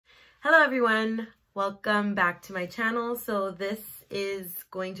Hello everyone, welcome back to my channel. So this is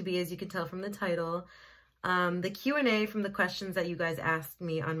going to be, as you can tell from the title, the Q&A from the questions that you guys asked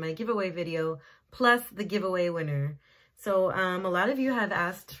me on my giveaway video, plus the giveaway winner. So a lot of you have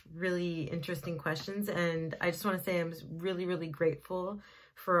asked really interesting questions, and I just want to say I'm really grateful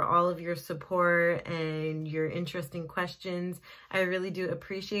for all of your support and your interesting questions. I really do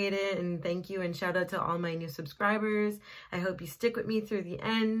appreciate it, and thank you, and shout out to all my new subscribers. I hope you stick with me through the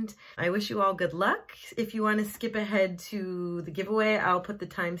end. I wish you all good luck. If you want to skip ahead to the giveaway, I'll put the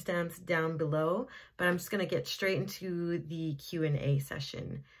timestamps down below, but I'm just going to get straight into the Q&A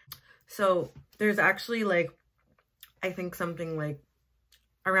session. So there's actually I think something like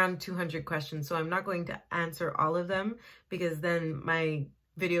around 200 questions, so I'm not going to answer all of them because then my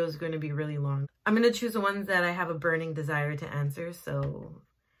video is going to be really long. I'm going to choose the ones that I have a burning desire to answer, so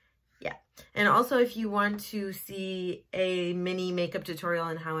yeah. And also, if you want to see a mini makeup tutorial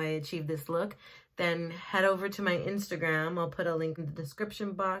on how I achieved this look, then head over to my Instagram. I'll put a link in the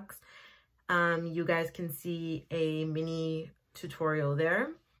description box. You guys can see a mini tutorial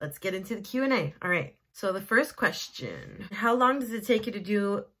there. Let's get into the Q&A. All right. So the first question, how long does it take you to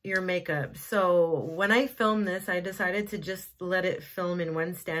do your makeup? So when I film this, I decided to just let it film in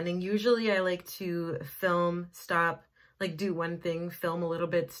one standing. Usually I like to film, stop, do one thing, film a little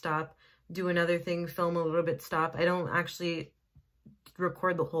bit, stop, do another thing, film a little bit, stop. I don't actually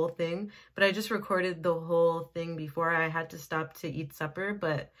record the whole thing, but I just recorded the whole thing before I had to stop to eat supper.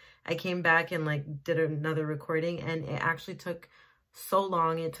 But I came back and did another recording, and it actually took so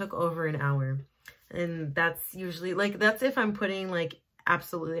long. It took over an hour. And that's usually, that's if I'm putting,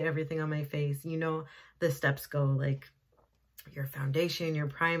 absolutely everything on my face. You know, the steps go, your foundation, your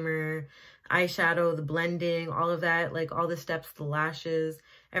primer, eyeshadow, the blending, all of that, all the steps, the lashes,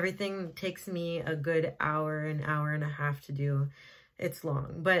 everything takes me a good hour, an hour and a half to do. It's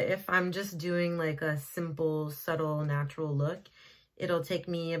long. But if I'm just doing, a simple, subtle, natural look, it'll take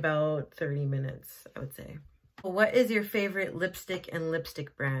me about 30 minutes, I would say. What is your favorite lipstick and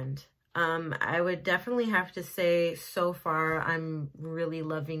lipstick brand? I would definitely have to say, so far, I'm really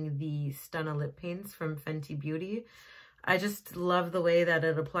loving the Stunna lip paints from Fenty Beauty. I just love the way that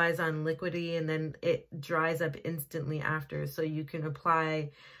it applies on liquidy and then it dries up instantly after. So you can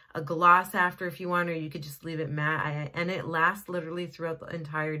apply a gloss after if you want, or you could just leave it matte. And it lasts literally throughout the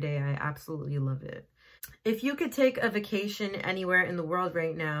entire day. I absolutely love it. If you could take a vacation anywhere in the world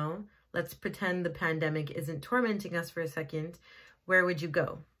right now, let's pretend the pandemic isn't tormenting us for a second, where would you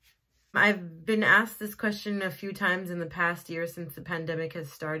go? I've been asked this question a few times in the past year since the pandemic has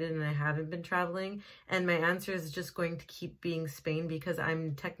started and I haven't been traveling. And my answer is just going to keep being Spain, because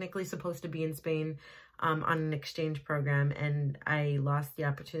I'm technically supposed to be in Spain on an exchange program, and I lost the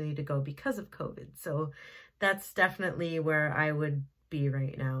opportunity to go because of COVID. So that's definitely where I would be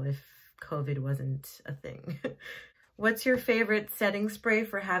right now if COVID wasn't a thing. What's your favorite setting spray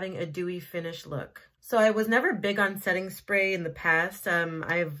for having a dewy finish look? So I was never big on setting spray in the past.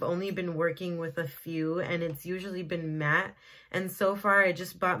 I've only been working with a few, and it's usually been matte. And so far, I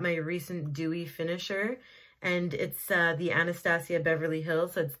just bought my recent dewy finisher, and it's the Anastasia Beverly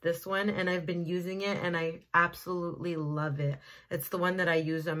Hills. So it's this one, and I've been using it, and I absolutely love it. It's the one that I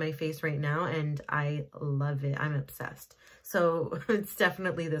use on my face right now, and I love it. I'm obsessed. So it's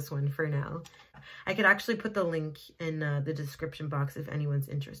definitely this one for now. I could actually put the link in the description box if anyone's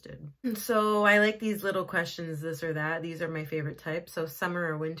interested. So I like these little questions, this or that. These are my favorite types. So summer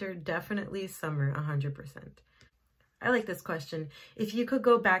or winter? Definitely summer, 100%. I like this question. If you could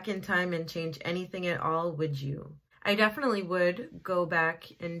go back in time and change anything at all, would you? I definitely would go back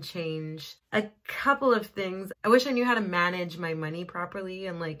and change a couple of things. I wish I knew how to manage my money properly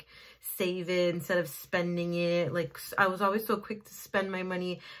and save it instead of spending it. I was always so quick to spend my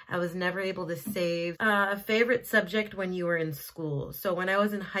money. I was never able to save. A favorite subject when you were in school. So when I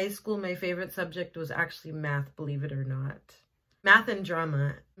was in high school, my favorite subject was actually math, believe it or not. Math and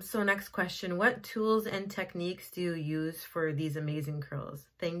drama. So next question, what tools and techniques do you use for these amazing curls?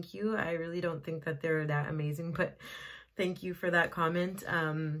 Thank you. I really don't think that they're that amazing, but thank you for that comment.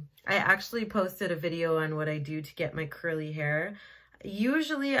 I actually posted a video on what I do to get my curly hair.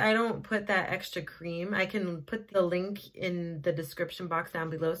 Usually I don't put that extra cream. I can put the link in the description box down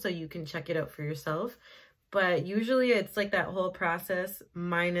below so you can check it out for yourself. But usually it's that whole process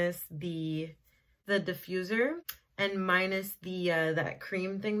minus the diffuser. And minus the that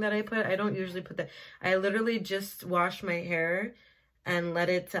cream thing that I put. I don't usually put that. I literally just wash my hair and let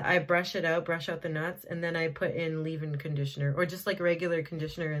it, I brush it out, brush out the knots, and then I put in leave-in conditioner, or just like regular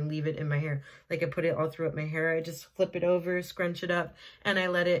conditioner, and leave it in my hair. Like I put it all throughout my hair. I just flip it over, scrunch it up, and I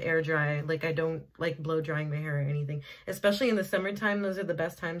let it air dry. Like I don't like blow drying my hair or anything. Especially in the summertime, those are the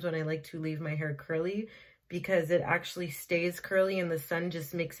best times when I like to leave my hair curly, because it actually stays curly and the sun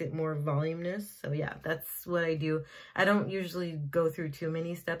just makes it more voluminous. So yeah, that's what I do. I don't usually go through too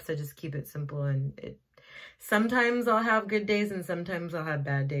many steps. I just keep it simple, and sometimes I'll have good days and sometimes I'll have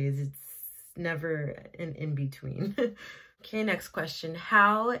bad days. It's never an in-between. Okay, next question.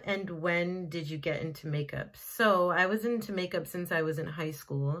 How and when did you get into makeup? So I was into makeup since I was in high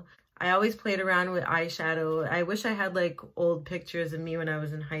school. I always played around with eyeshadow. I wish I had like old pictures of me when I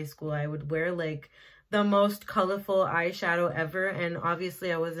was in high school. I would wear like the most colorful eyeshadow ever, and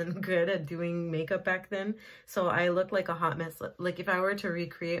obviously I wasn't good at doing makeup back then, so I looked like a hot mess. Like if I were to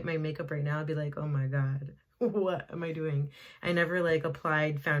recreate my makeup right now, I'd be like, oh my god, what am I doing? I never like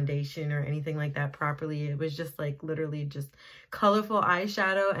applied foundation or anything like that properly. It was just like literally just colorful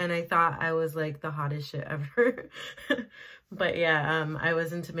eyeshadow, and I thought I was like the hottest shit ever. But yeah, I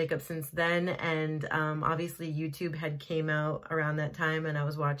was into makeup since then, and obviously YouTube had came out around that time, and I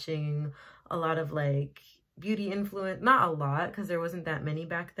was watching a lot of like beauty influence, not a lot because there wasn't that many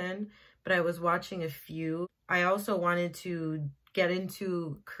back then, but I was watching a few. I also wanted to get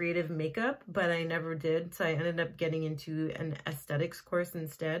into creative makeup, but I never did. So I ended up getting into an aesthetics course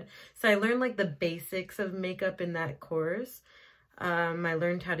instead. So I learned like the basics of makeup in that course. I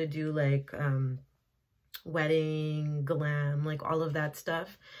learned how to do like wedding, glam, like all of that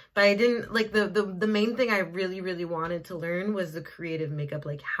stuff. But I didn't like the main thing I really wanted to learn was the creative makeup,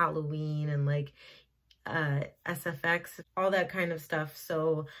 like Halloween and like SFX, all that kind of stuff.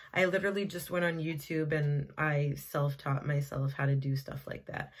 So I literally just went on YouTube and I self-taught myself how to do stuff like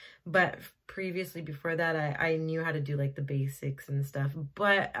that. But previously, before that, I knew how to do like the basics and stuff,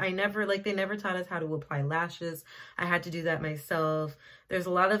 but I never, like they never taught us how to apply lashes. I had to do that myself. There's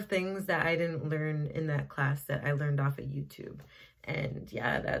a lot of things that I didn't learn in that class that I learned off of YouTube. And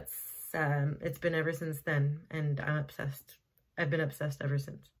yeah, that's it's been ever since then, and I'm obsessed. I've been obsessed ever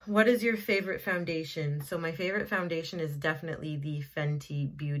since. What is your favorite foundation? So my favorite foundation is definitely the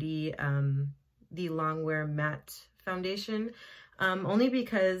Fenty Beauty, the Longwear Matte Foundation, only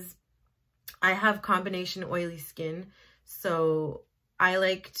because I have combination oily skin. So I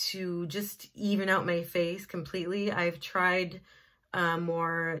like to just even out my face completely. I've tried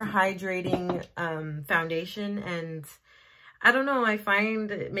more hydrating foundation, and I don't know, I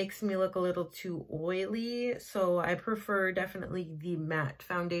find it makes me look a little too oily, so I prefer definitely the matte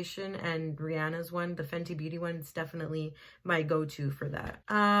foundation, and Rihanna's one, the Fenty Beauty one, is definitely my go-to for that.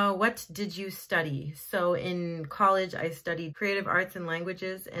 What did you study? So in college, I studied creative arts and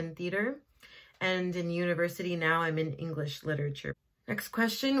languages and theater, and in university now I'm in English literature. Next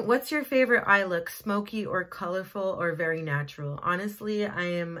question, what's your favorite eye look? Smoky or colorful or very natural? Honestly, I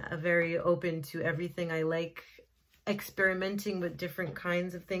am very open to everything. I like experimenting with different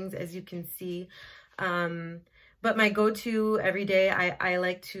kinds of things, as you can see, but my go-to every day, I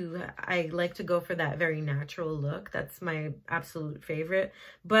like to go for that very natural look. That's my absolute favorite.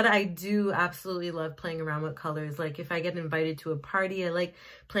 But I do absolutely love playing around with colors. Like if I get invited to a party, I like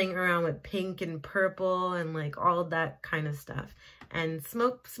playing around with pink and purple and like all that kind of stuff. And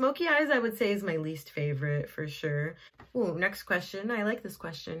smoky eyes, I would say, is my least favorite for sure. Ooh, next question. I like this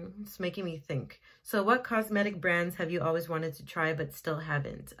question. It's making me think. So what cosmetic brands have you always wanted to try but still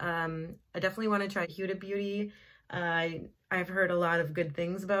haven't? I definitely want to try Huda Beauty. I've heard a lot of good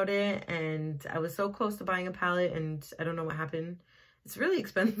things about it, and I was so close to buying a palette, and I don't know what happened. It's really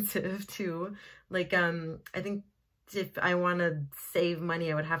expensive too. Like, I think if I want to save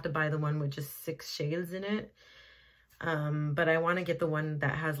money, I would have to buy the one with just 6 shades in it. But I want to get the one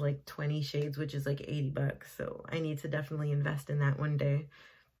that has like 20 shades, which is like 80 bucks. So I need to definitely invest in that one day.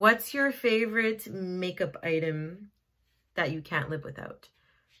 What's your favorite makeup item that you can't live without?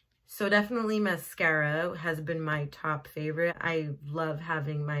 So definitely mascara has been my top favorite. I love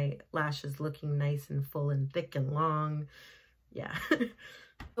having my lashes looking nice and full and thick and long. Yeah.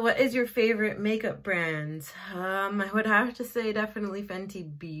 What is your favorite makeup brand? I would have to say definitely Fenty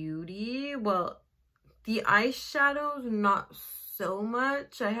Beauty. Well, the eyeshadows, not so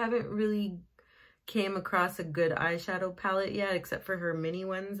much. I haven't really came across a good eyeshadow palette yet, except for her mini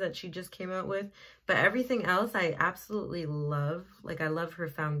ones that she just came out with. But everything else I absolutely love. Like, I love her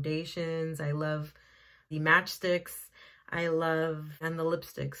foundations. I love the matchsticks. I love, and the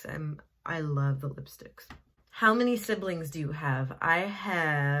lipsticks. I love the lipsticks. How many siblings do you have? I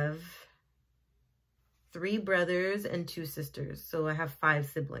have 3 brothers and 2 sisters. So I have 5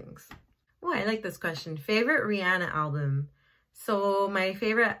 siblings. Oh, I like this question. Favorite Rihanna album? So my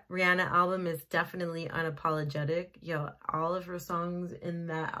favorite Rihanna album is definitely Unapologetic. Yo, all of her songs in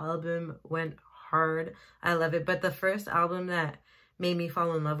that album went hard. I love it. But the first album that made me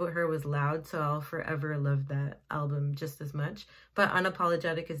fall in love with her was Loud, so I'll forever love that album just as much. But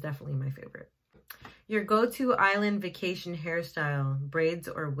Unapologetic is definitely my favorite. Your go-to island vacation hairstyle, braids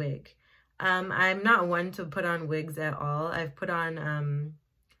or wig? I'm not one to put on wigs at all. I've put on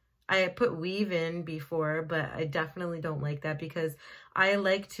I put weave in before, but I definitely don't like that because I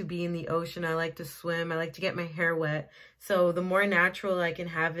like to be in the ocean. I like to swim. I like to get my hair wet. So the more natural I can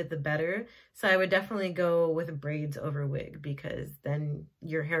have it, the better. So I would definitely go with braids over wig because then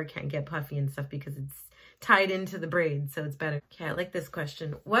your hair can't get puffy and stuff because it's tied into the braids. So it's better. Okay, I like this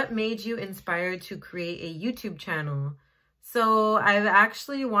question. What made you inspired to create a YouTube channel? So I've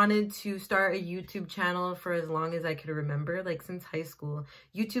actually wanted to start a YouTube channel for as long as I could remember, like since high school.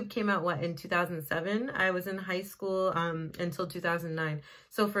 YouTube came out, what, in 2007? I was in high school until 2009.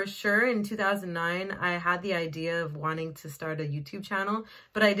 So for sure in 2009, I had the idea of wanting to start a YouTube channel,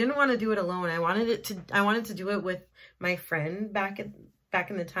 but I didn't want to do it alone. I wanted to do it with my friend back in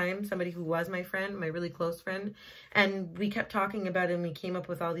the time, somebody who was my friend, my really close friend. And we kept talking about it and we came up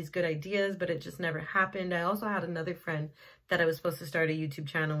with all these good ideas, but it just never happened. I also had another friend that I was supposed to start a YouTube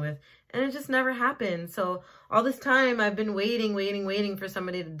channel with, and it just never happened. So all this time I've been waiting for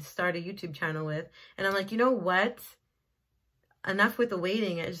somebody to start a YouTube channel with. And I'm like, you know what? Enough with the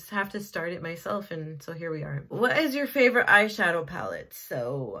waiting. I just have to start it myself. And so here we are. What is your favorite eyeshadow palette?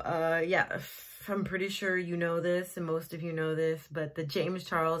 So yeah, I'm pretty sure you know this and most of you know this, but the James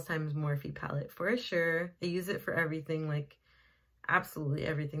Charles times Morphe palette for sure. I use it for everything, like absolutely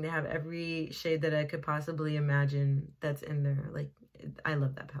everything. They have every shade that I could possibly imagine that's in there. Like, I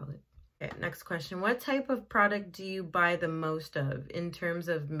love that palette. Okay, next question. What type of product do you buy the most of in terms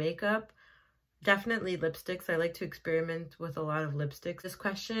of makeup? Definitely lipsticks. I like to experiment with a lot of lipsticks. This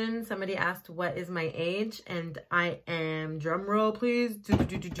question, somebody asked, what is my age? And I am, drum roll please,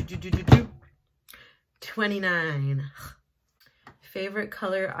 29. Favorite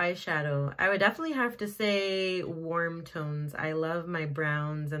color eyeshadow? I would definitely have to say warm tones. I love my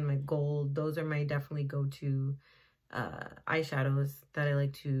browns and my gold. Those are my definitely go-to eyeshadows that I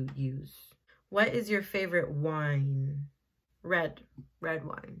like to use. What is your favorite wine? Red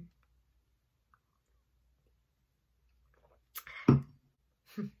wine.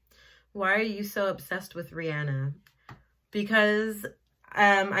 Why are you so obsessed with Rihanna? Because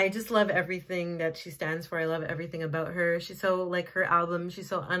I just love everything that she stands for. I love everything about her. She's so, like, her album, she's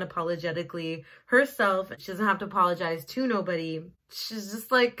so unapologetically herself. She doesn't have to apologize to nobody. She's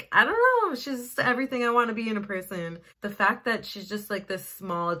just like, I don't know, she's just everything I want to be in a person. The fact that she's just like this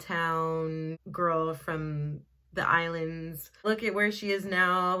small town girl from the islands. Look at where she is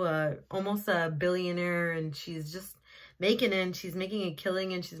now, almost a billionaire, and she's just making it, and she's making a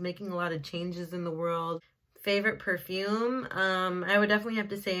killing, and she's making a lot of changes in the world. Favorite perfume? I would definitely have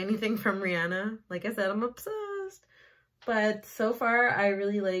to say anything from Rihanna. Like I said, I'm obsessed. But so far, I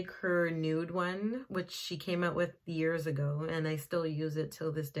really like her nude one, which she came out with years ago, and I still use it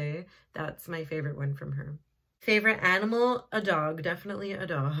till this day. That's my favorite one from her. Favorite animal? A dog. Definitely a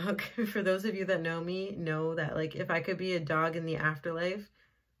dog. For those of you that know me, know that, like, if I could be a dog in the afterlife,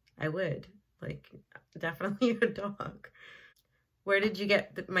 I would. Like, definitely a dog. Where did you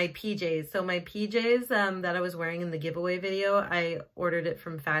get my PJs? So my PJs that I was wearing in the giveaway video, I ordered it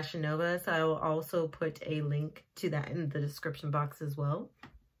from Fashion Nova. So I will also put a link to that in the description box as well.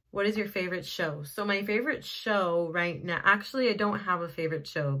 What is your favorite show? So my favorite show right now, actually I don't have a favorite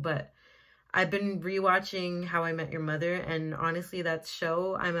show, but I've been rewatching How I Met Your Mother, and honestly that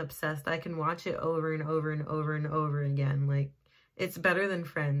show, I'm obsessed. I can watch it over and over and over and over again. Like, it's better than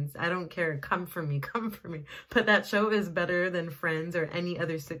Friends. I don't care. Come for me. Come for me. But that show is better than Friends or any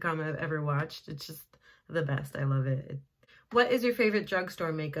other sitcom I've ever watched. It's just the best. I love it. What is your favorite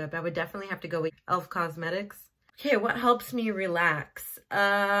drugstore makeup? I would definitely have to go with e.l.f. Cosmetics. Okay, what helps me relax?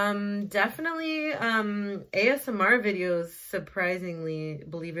 Definitely ASMR videos, surprisingly,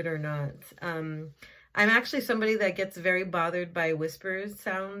 believe it or not. I'm actually somebody that gets very bothered by whispers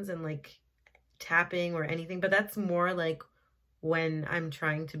sounds and like tapping or anything, but that's more like when I'm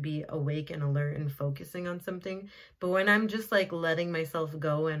trying to be awake and alert and focusing on something. But when I'm just like letting myself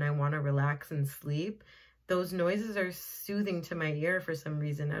go and I want to relax and sleep, those noises are soothing to my ear for some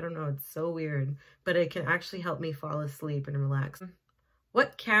reason. I don't know, it's so weird, but it can actually help me fall asleep and relax.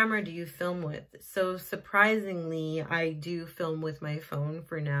 What camera do you film with? So surprisingly, I do film with my phone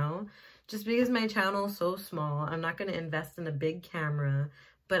for now, just because my channel is so small. I'm not going to invest in a big camera,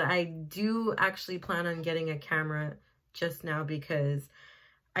 but I do actually plan on getting a camera just now because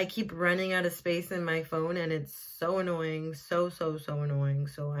I keep running out of space in my phone and it's so annoying, so annoying.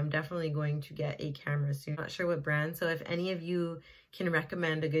 So I'm definitely going to get a camera soon. Not sure what brand, so if any of you can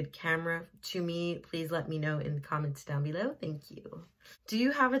recommend a good camera to me, please let me know in the comments down below. Thank you. Do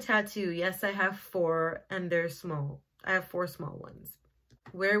you have a tattoo? Yes, I have 4 and they're small. I have 4 small ones.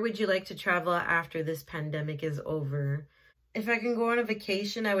 Where would you like to travel after this pandemic is over? If I can go on a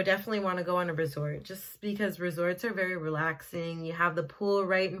vacation, I would definitely want to go on a resort, just because resorts are very relaxing. You have the pool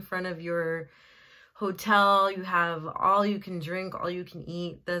right in front of your hotel. You have all you can drink, all you can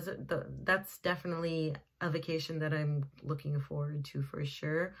eat. That's definitely a vacation that I'm looking forward to for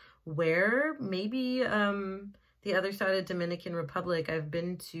sure. Where? Maybe the other side of Dominican Republic. I've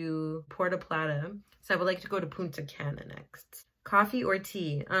been to Puerto Plata, so I would like to go to Punta Cana next. Coffee or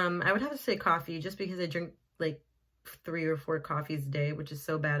tea? I would have to say coffee, just because I drink like 3 or 4 coffees a day, which is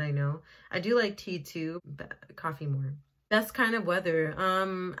so bad, I know. I do like tea too, but coffee more. Best kind of weather?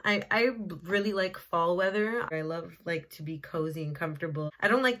 I really like fall weather. I love like to be cozy and comfortable. I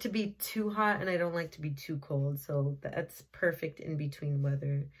don't like to be too hot and I don't like to be too cold, so that's perfect in between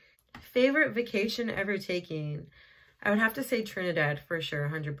weather. Favorite vacation ever taken? I would have to say Trinidad for sure,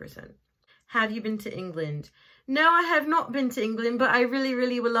 100%. Have you been to England? No, I have not been to England, but I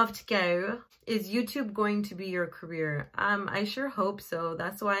really would love to go. Is YouTube going to be your career? I sure hope so.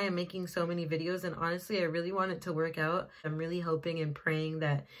 That's why I'm making so many videos, and honestly, I really want it to work out. I'm really hoping and praying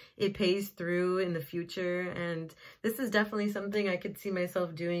that it pays through in the future, and this is definitely something I could see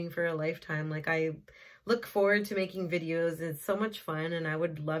myself doing for a lifetime. Like, I look forward to making videos. It's so much fun, and I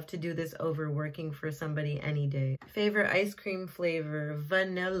would love to do this over working for somebody any day. Favorite ice cream flavor?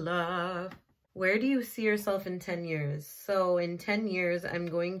 Vanilla. Where do you see yourself in 10 years? So in 10 years, I'm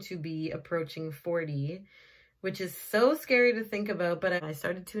going to be approaching 40, which is so scary to think about, but I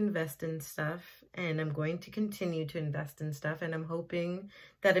started to invest in stuff and I'm going to continue to invest in stuff, and I'm hoping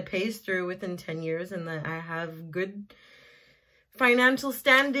that it pays through within 10 years and that I have good financial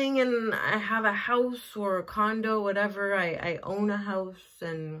standing and I have a house or a condo, whatever. I own a house,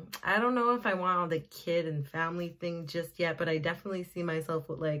 and I don't know if I want the kid and family thing just yet, but I definitely see myself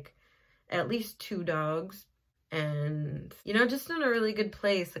with like at least 2 dogs and, you know, just in a really good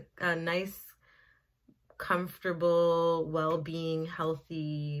place, a nice, comfortable, well-being,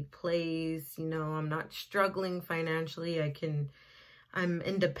 healthy place. You know, I'm not struggling financially. I'm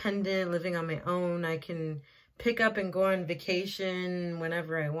independent, living on my own. I can pick up and go on vacation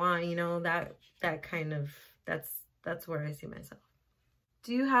whenever I want, you know, that kind of, that's where I see myself.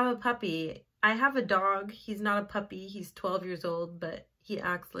 Do you have a puppy? I have a dog. He's not a puppy. He's 12 years old, but he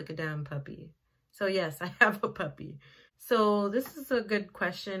acts like a damn puppy. So yes, I have a puppy. So this is a good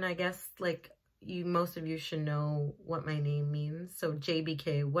question. I guess like most of you should know what my name means. So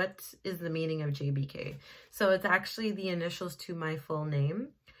JBK, what is the meaning of JBK? So it's actually the initials to my full name.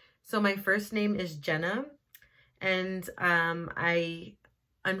 So my first name is Jenna, and I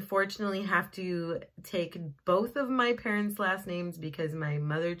unfortunately have to take both of my parents' last names because my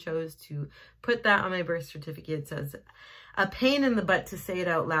mother chose to put that on my birth certificate. So it's a pain in the butt to say it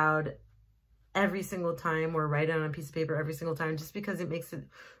out loud every single time or write it on a piece of paper every single time, just because it makes it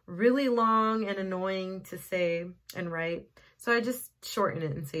really long and annoying to say and write. So I just shorten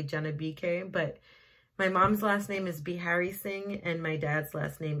it and say Jenna BK, but my mom's last name is Bihari Singh and my dad's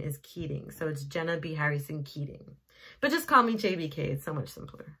last name is Keating. So it's Jenna Bihari Singh Keating. But just call me JBK, it's so much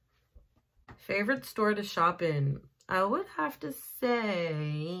simpler. Favorite store to shop in? I would have to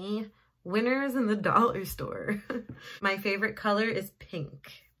say Winners in the dollar store. My favorite color is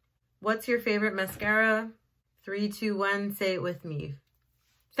pink. What's your favorite mascara? 3, 2, 1, say it with me.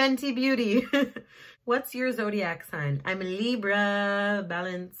 Fenty Beauty. What's your zodiac sign? I'm a Libra,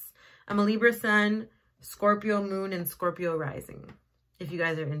 balance. I'm a Libra sun, Scorpio moon, and Scorpio rising, if you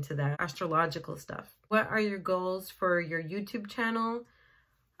guys are into that astrological stuff. What are your goals for your YouTube channel?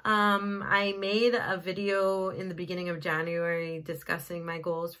 I made a video in the beginning of January discussing my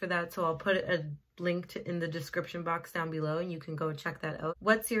goals for that, so I'll put a link in the description box down below and you can go check that out.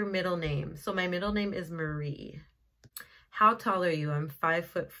 What's your middle name? So my middle name is Marie. How tall are you? I'm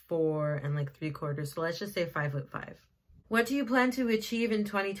 5'4" and like 3/4, so let's just say 5'5". What do you plan to achieve in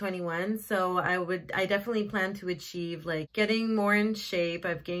 2021? So I definitely plan to achieve like getting more in shape.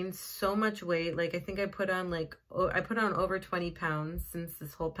 I've gained so much weight. Like I think I put on over 20 pounds since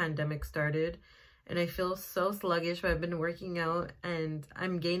this whole pandemic started. And I feel so sluggish, but I've been working out and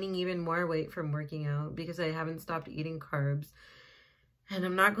I'm gaining even more weight from working out because I haven't stopped eating carbs. And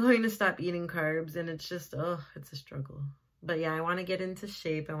I'm not going to stop eating carbs, and it's just, oh, it's a struggle. But yeah, I want to get into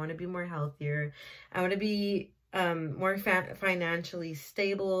shape. I want to be more healthier. I want to be more financially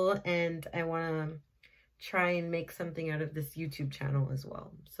stable, and I want to try and make something out of this YouTube channel as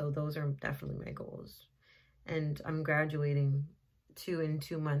well. So those are definitely my goals. And I'm graduating in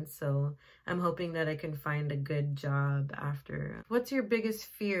 2 months, so I'm hoping that I can find a good job after. What's your biggest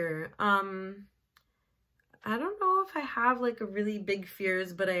fear? I don't know if I have like a really big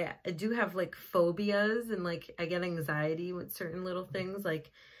fears, but I do have like phobias, and like I get anxiety with certain little things,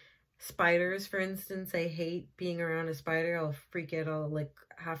 like spiders, for instance. I hate being around a spider. I'll freak out. I'll like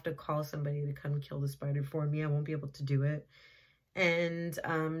have to call somebody to come kill the spider for me. I won't be able to do it. And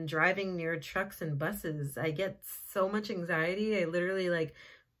driving near trucks and buses, I get so much anxiety. I literally like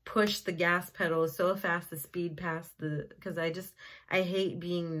push the gas pedal so fast to speed past because I hate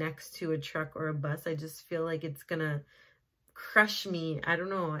being next to a truck or a bus. I just feel like it's gonna crush me. I don't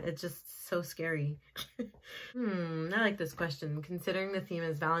know, it's just so scary. I like this question. Considering the theme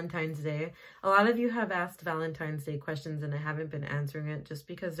is Valentine's Day, a lot of you have asked Valentine's Day questions and I haven't been answering it just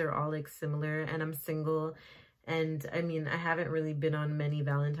because they're all like similar, and I'm single. And I mean, I haven't really been on many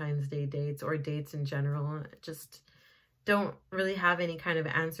Valentine's Day dates or dates in general. Just don't really have any kind of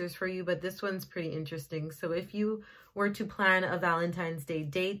answers for you, but this one's pretty interesting. So if you were to plan a Valentine's Day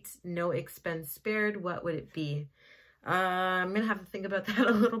date, no expense spared, what would it be? I'm gonna have to think about that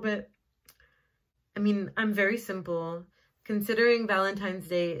a little bit. I mean, I'm very simple. Considering Valentine's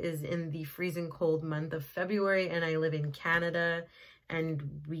Day is in the freezing cold month of February and I live in Canada,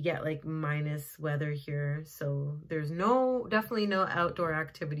 and we get like minus weather here, so there's definitely no outdoor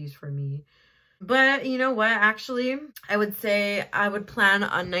activities for me. But you know what, actually, I would say I would plan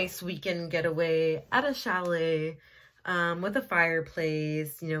a nice weekend getaway at a chalet with a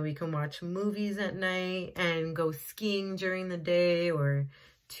fireplace. You know, we can watch movies at night and go skiing during the day, or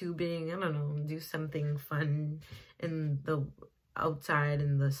tubing, I don't know, do something fun outside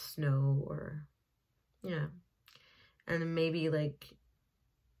in the snow, or yeah. And maybe like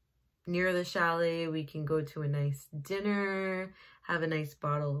near the chalet, we can go to a nice dinner, have a nice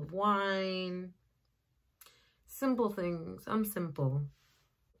bottle of wine. Simple things. I'm simple.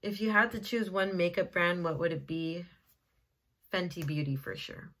 If you had to choose one makeup brand, what would it be? Fenty Beauty for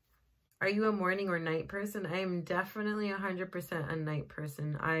sure. Are you a morning or night person? I am definitely 100% a night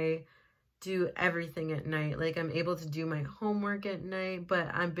person. I do everything at night. Like, I'm able to do my homework at night,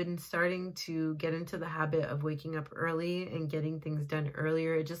 but I've been starting to get into the habit of waking up early and getting things done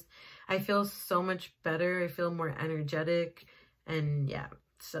earlier. I feel so much better. I feel more energetic, and yeah.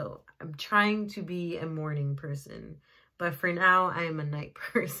 So I'm trying to be a morning person, but for now I am a night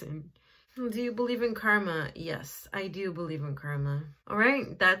person. Do you believe in karma? Yes, I do believe in karma. All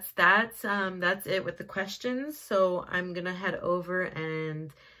right, that's it with the questions. So I'm gonna head over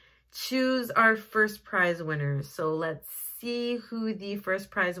and choose our first prize winner. So let's see who the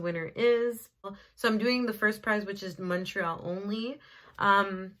first prize winner is. So I'm doing the first prize, which is Montreal only.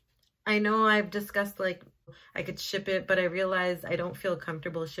 I know I've discussed like I could ship it, but I realized I don't feel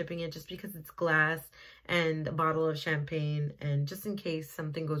comfortable shipping it just because it's glass and a bottle of champagne, and just in case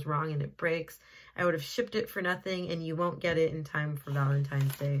something goes wrong and it breaks, I would have shipped it for nothing and you won't get it in time for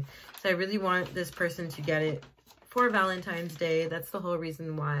Valentine's Day. So I really want this person to get it for Valentine's Day. That's the whole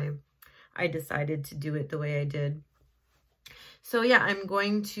reason why I decided to do it the way I did. So yeah, I'm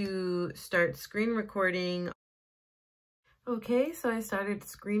going to start screen recording. Okay, so I started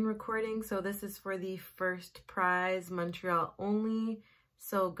screen recording. So this is for the first prize, Montreal only.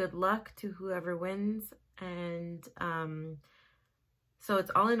 So good luck to whoever wins. And so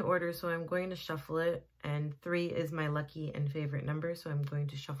it's all in order. So I'm going to shuffle it. And 3 is my lucky and favorite number. So I'm going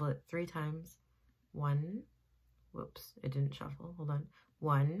to shuffle it 3 times. 1. Whoops, it didn't shuffle. Hold on.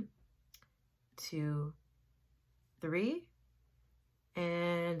 1, 2, 3.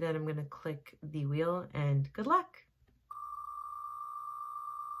 And then I'm going to click the wheel and good luck.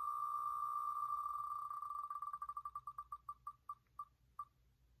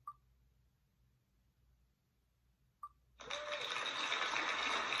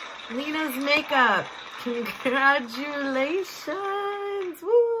 Lena's makeup. Congratulations.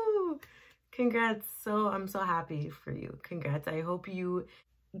 Woo! Congrats. I'm so happy for you. Congrats. I hope you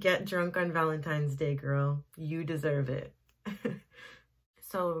get drunk on Valentine's Day, girl. You deserve it.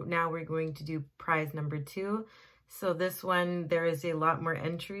 So now we're going to do prize number 2. So this one, there is a lot more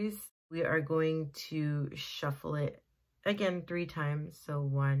entries. We are going to shuffle it again 3 times. So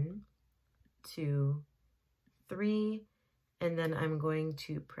 1, 2, 3. And then I'm going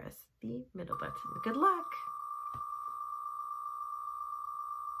to press the middle button. Good luck.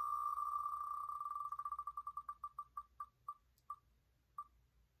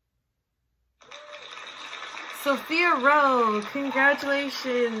 Sophia Rowe,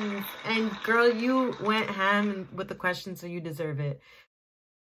 congratulations. And girl, you went ham with the question, so you deserve it.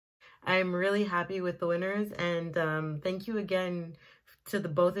 I'm really happy with the winners, and thank you again to the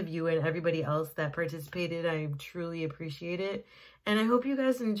both of you and everybody else that participated. I truly appreciate it. And I hope you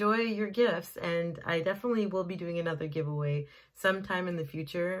guys enjoy your gifts, and I definitely will be doing another giveaway sometime in the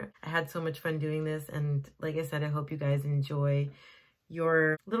future. I had so much fun doing this, and like I said, I hope you guys enjoy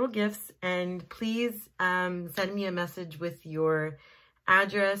your little gifts. And please send me a message with your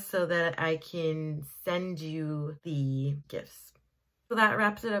address so that I can send you the gifts. So that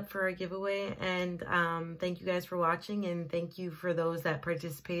wraps it up for our giveaway, and thank you guys for watching, and thank you for those that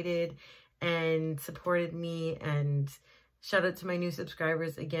participated and supported me, and shout out to my new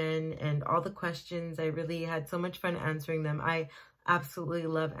subscribers again, and all the questions. I really had so much fun answering them. I absolutely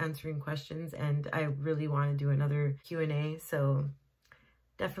love answering questions, and I really want to do another Q&A, so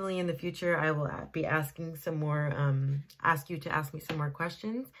definitely in the future I will be asking some more, ask you to ask me some more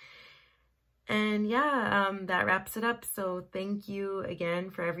questions. And yeah, that wraps it up. So thank you again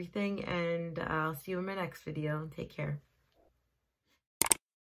for everything, and I'll see you in my next video. Take care.